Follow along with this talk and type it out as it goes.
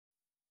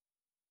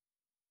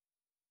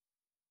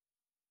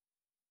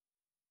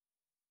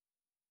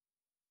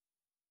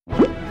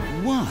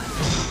1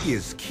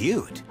 is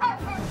cute.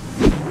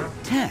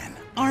 10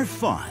 are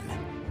fun.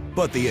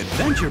 But the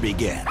adventure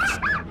begins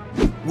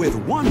with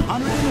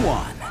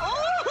 101.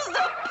 Oh,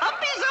 the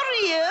puppies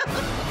are here!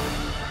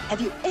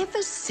 Have you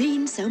ever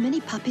seen so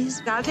many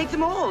puppies? I'll take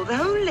them all, the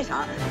whole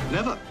litter.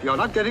 Never. You're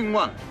not getting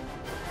one.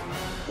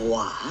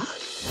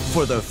 What?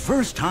 For the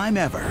first time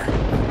ever,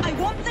 I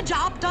want the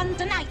job done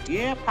tonight.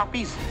 Yeah,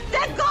 puppies.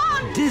 They're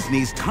gone!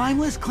 Disney's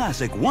timeless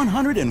classic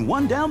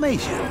 101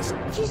 Dalmatians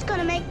She's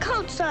gonna make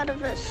coats out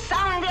of us.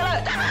 Sound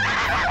alert!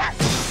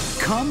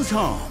 comes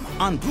home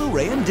on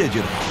Blu-ray and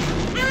digital.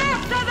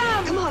 After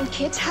them! Come on,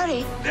 kids,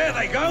 hurry. There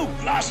they go.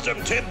 Blast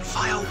them, Tim.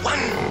 Fire 1.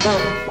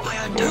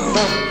 Fire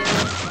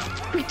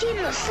 2. We did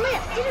a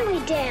slip, didn't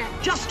we, Dan?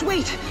 Just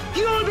wait,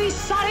 you'll be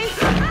sorry.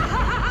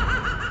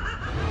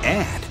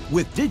 And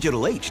with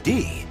digital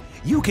HD,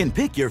 you can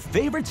pick your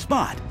favorite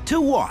spot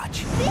to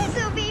watch.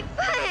 This'll be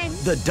fun.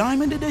 The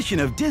Diamond Edition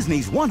of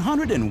Disney's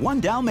 101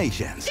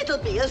 Dalmatians. It'll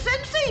be a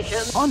sensation.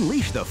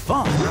 Unleash the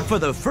fun for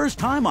the first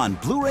time on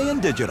Blu-ray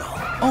and digital,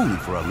 only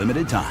for a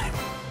limited time.